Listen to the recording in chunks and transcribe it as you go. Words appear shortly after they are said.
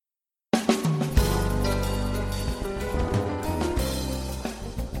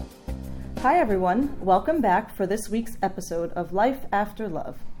Hi everyone, welcome back for this week's episode of Life After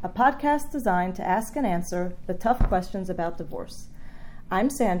Love, a podcast designed to ask and answer the tough questions about divorce. I'm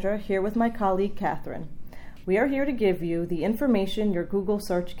Sandra, here with my colleague Catherine. We are here to give you the information your Google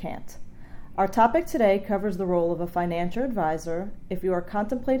search can't. Our topic today covers the role of a financial advisor if you are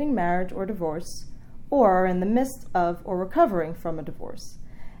contemplating marriage or divorce, or are in the midst of or recovering from a divorce.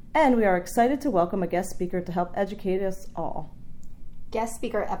 And we are excited to welcome a guest speaker to help educate us all. Guest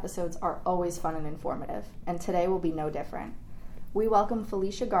speaker episodes are always fun and informative, and today will be no different. We welcome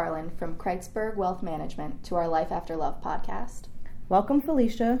Felicia Garland from Kreitzberg Wealth Management to our Life After Love podcast. Welcome,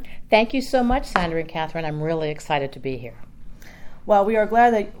 Felicia. Thank you so much, Sandra and Catherine. I'm really excited to be here. Well, we are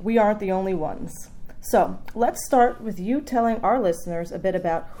glad that we aren't the only ones. So, let's start with you telling our listeners a bit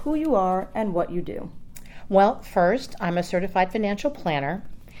about who you are and what you do. Well, first, I'm a certified financial planner,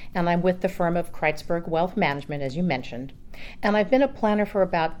 and I'm with the firm of Kreitzberg Wealth Management, as you mentioned. And I've been a planner for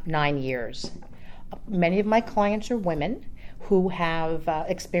about 9 years. Many of my clients are women who have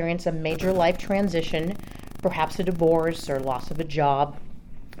experienced a major life transition, perhaps a divorce or loss of a job,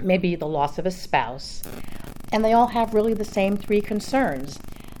 maybe the loss of a spouse. And they all have really the same three concerns.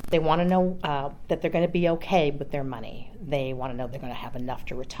 They want to know that they're going to be okay with their money. They want to know they're going to have enough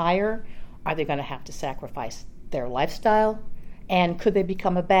to retire. Are they going to have to sacrifice their lifestyle? And could they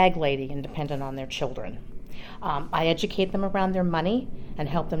become a bag lady and dependent on their children? I educate them around their money and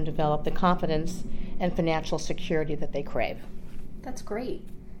help them develop the confidence and financial security that they crave. That's great.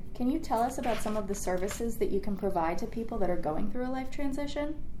 Can you tell us about some of the services that you can provide to people that are going through a life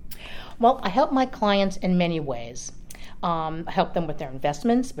transition? Well, I help my clients in many ways. I help them with their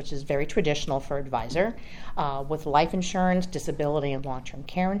investments, which is very traditional for an advisor, with life insurance, disability, and long-term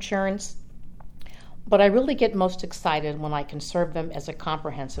care insurance. But I really get most excited when I can serve them as a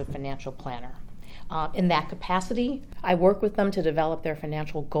comprehensive financial planner. In that capacity, I work with them to develop their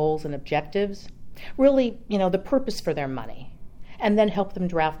financial goals and objectives, really, the purpose for their money, and then help them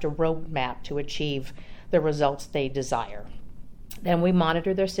draft a roadmap to achieve the results they desire. Then we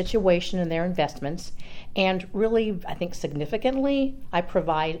monitor their situation and their investments, and really, I think significantly, I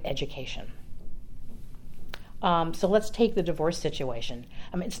provide education. So let's take the divorce situation.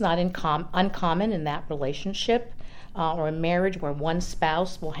 It's not uncommon in that relationship or a marriage where one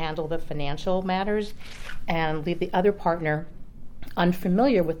spouse will handle the financial matters and leave the other partner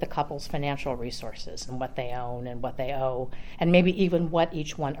unfamiliar with the couple's financial resources and what they own and what they owe, and maybe even what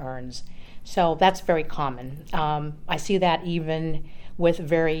each one earns. So that's very common. I see that even with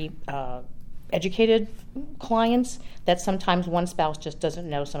very educated clients, that sometimes one spouse just doesn't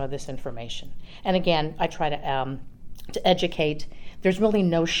know some of this information. And again, I try to educate. There's really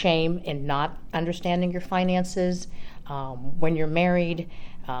no shame in not understanding your finances. When you're married,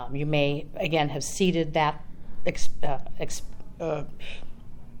 you may, again, have ceded that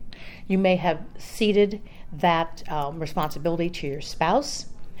responsibility to your spouse,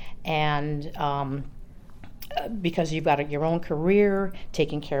 and because you've got your own career,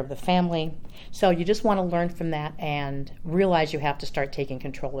 taking care of the family. So you just want to learn from that and realize you have to start taking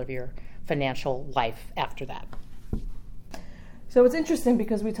control of your financial life after that. So it's interesting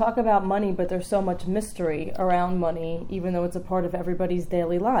because we talk about money, but there's so much mystery around money, even though it's a part of everybody's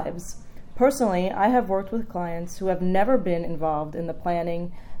daily lives. Personally, I have worked with clients who have never been involved in the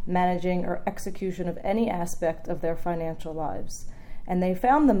planning, managing, or execution of any aspect of their financial lives. And they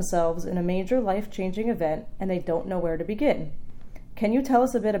found themselves in a major life-changing event, and they don't know where to begin. Can you tell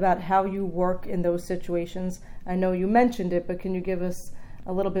us a bit about how you work in those situations? I know you mentioned it, but can you give us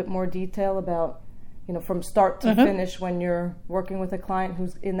a little bit more detail about, from start to finish when you're working with a client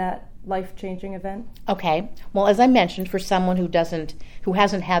who's in that life-changing event? Okay. Well, as I mentioned, for someone who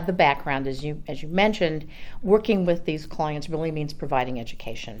hasn't had the background, as you mentioned, working with these clients really means providing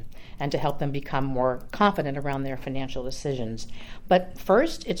education and to help them become more confident around their financial decisions. But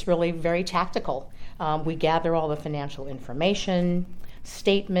first, it's really very tactical. We gather all the financial information,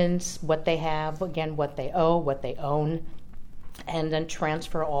 statements, what they have, again, what they owe, what they own, and then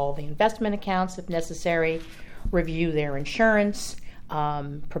transfer all the investment accounts if necessary, review their insurance, help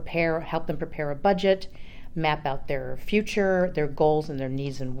them prepare a budget, map out their future, their goals and their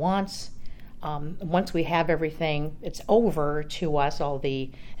needs and wants. Once we have everything, it's over to us, all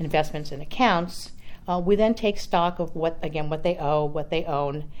the investments and accounts, we then take stock of what they owe, what they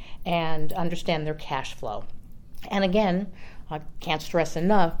own, and understand their cash flow. And again, I can't stress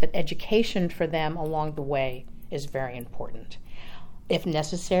enough that education for them along the way is very important. If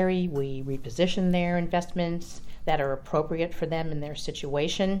necessary, we reposition their investments that are appropriate for them in their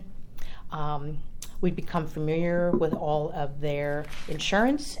situation. We become familiar with all of their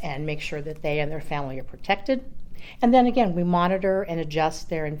insurance and make sure that they and their family are protected. And then again, we monitor and adjust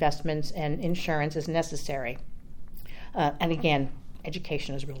their investments and insurance as necessary. And again,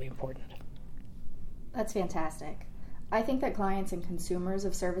 education is really important. That's fantastic. I think that clients and consumers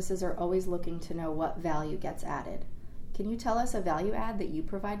of services are always looking to know what value gets added. Can you tell us a value add that you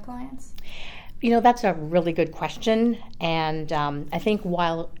provide clients? That's a really good question. And I think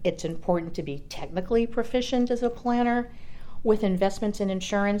while it's important to be technically proficient as a planner with investments in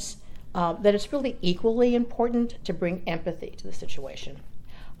insurance, that it's really equally important to bring empathy to the situation.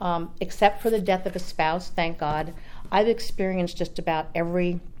 Except for the death of a spouse, thank God, I've experienced just about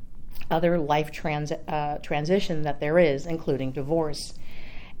every other life transition that there is, including divorce.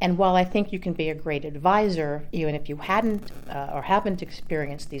 And while I think you can be a great advisor, even if you hadn't or haven't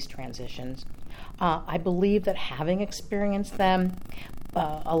experienced these transitions, I believe that having experienced them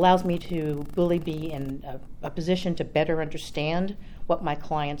allows me to really be in a position to better understand what my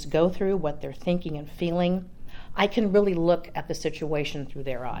clients go through, what they're thinking and feeling. I can really look at the situation through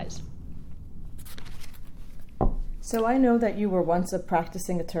their eyes. So I know that you were once a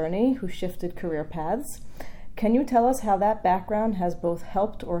practicing attorney who shifted career paths. Can you tell us how that background has both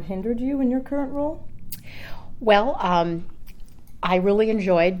helped or hindered you in your current role? Well, I really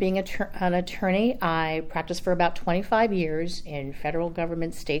enjoyed being an attorney. I practiced for about 25 years in federal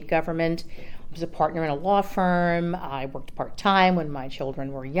government, state government. I was a partner in a law firm. I worked part-time when my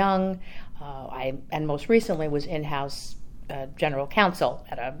children were young. And most recently was in-house general counsel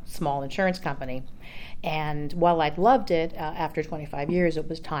at a small insurance company. And while I'd loved it, after 25 years, it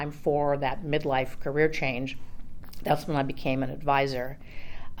was time for that midlife career change. That's when I became an advisor.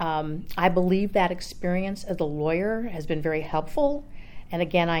 I believe that experience as a lawyer has been very helpful. And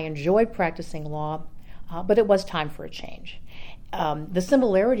again, I enjoyed practicing law, but it was time for a change. The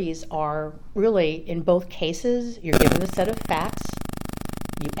similarities are really, in both cases, you're given a set of facts,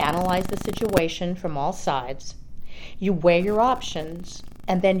 you analyze the situation from all sides, you weigh your options,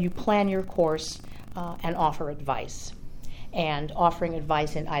 and then you plan your course and offer advice. And offering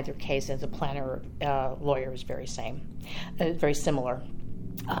advice in either case as a planner or lawyer is very similar.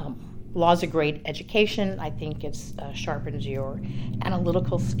 Law's a great education. I think it sharpens your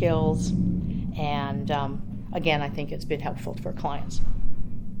analytical skills. And again, I think it's been helpful for clients.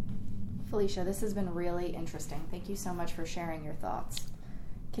 Felicia, this has been really interesting. Thank you so much for sharing your thoughts.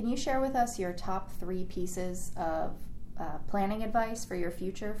 Can you share with us your top 3 pieces of planning advice for your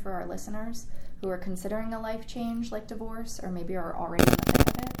future for our listeners who are considering a life change like divorce or maybe are already in the thick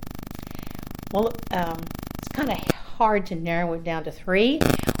of it? Well, it's kind of hard to narrow it down to 3,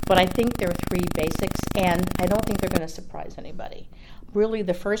 but I think there are 3 basics, and I don't think they're going to surprise anybody. Really,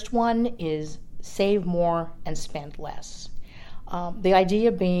 the first one is save more and spend less. The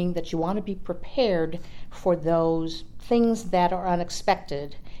idea being that you want to be prepared for those things that are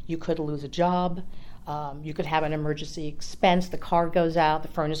unexpected. You could lose a job, you could have an emergency expense, the car goes out, the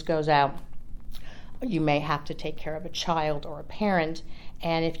furnace goes out. You may have to take care of a child or a parent,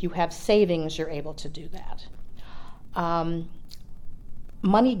 and if you have savings, you're able to do that.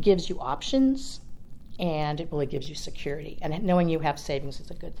 Money gives you options, and it really gives you security, and knowing you have savings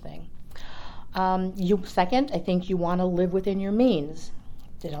is a good thing. Second, I think you want to live within your means.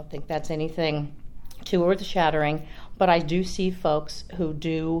 I don't think that's anything too earth-shattering, but I do see folks who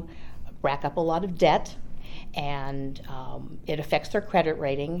do rack up a lot of debt, and it affects their credit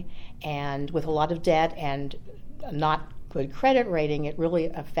rating. And with a lot of debt and not good credit rating, it really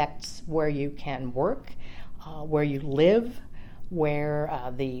affects where you can work, where you live,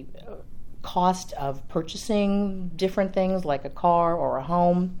 where the cost of purchasing different things like a car or a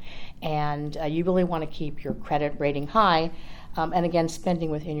home, and you really want to keep your credit rating high. And again, spending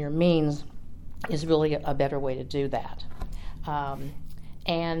within your means is really a better way to do that.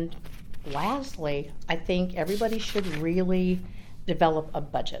 And lastly, I think everybody should really develop a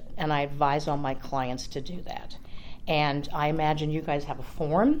budget, and I advise all my clients to do that. And I imagine you guys have a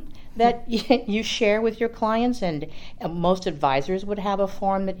form that you share with your clients, and most advisors would have a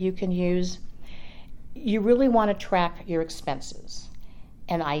form that you can use. You really want to track your expenses,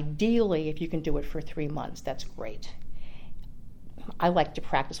 and ideally, if you can do it for 3 months, that's great. I like to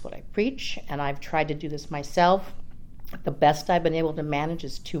practice what I preach, and I've tried to do this myself. The best I've been able to manage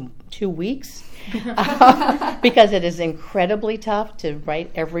is two weeks because it is incredibly tough to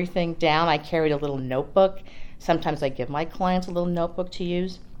write everything down. I carried a little notebook. Sometimes I give my clients a little notebook to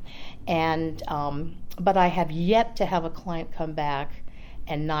use. And but I have yet to have a client come back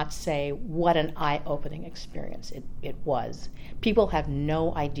and not say what an eye-opening experience it was. People have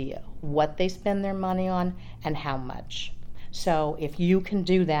no idea what they spend their money on and how much. So if you can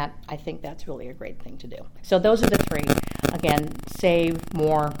do that, I think that's really a great thing to do. So those are the 3. Again, save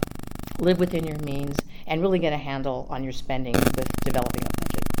more, live within your means, and really get a handle on your spending with developing a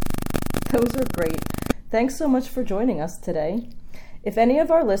budget. Those are great. Thanks so much for joining us today. If any of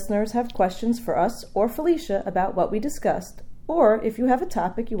our listeners have questions for us or Felicia about what we discussed, or if you have a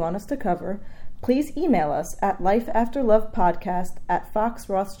topic you want us to cover, please email us at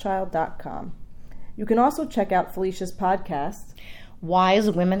lifeafterlovepodcast@foxrothschild.com. You can also check out Felicia's podcast,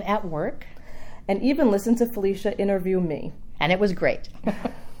 Wise Women at Work. And even listen to Felicia interview me. And it was great.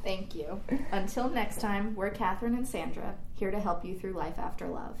 Thank you. Until next time, we're Catherine and Sandra, here to help you through life after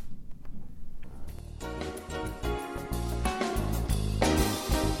love.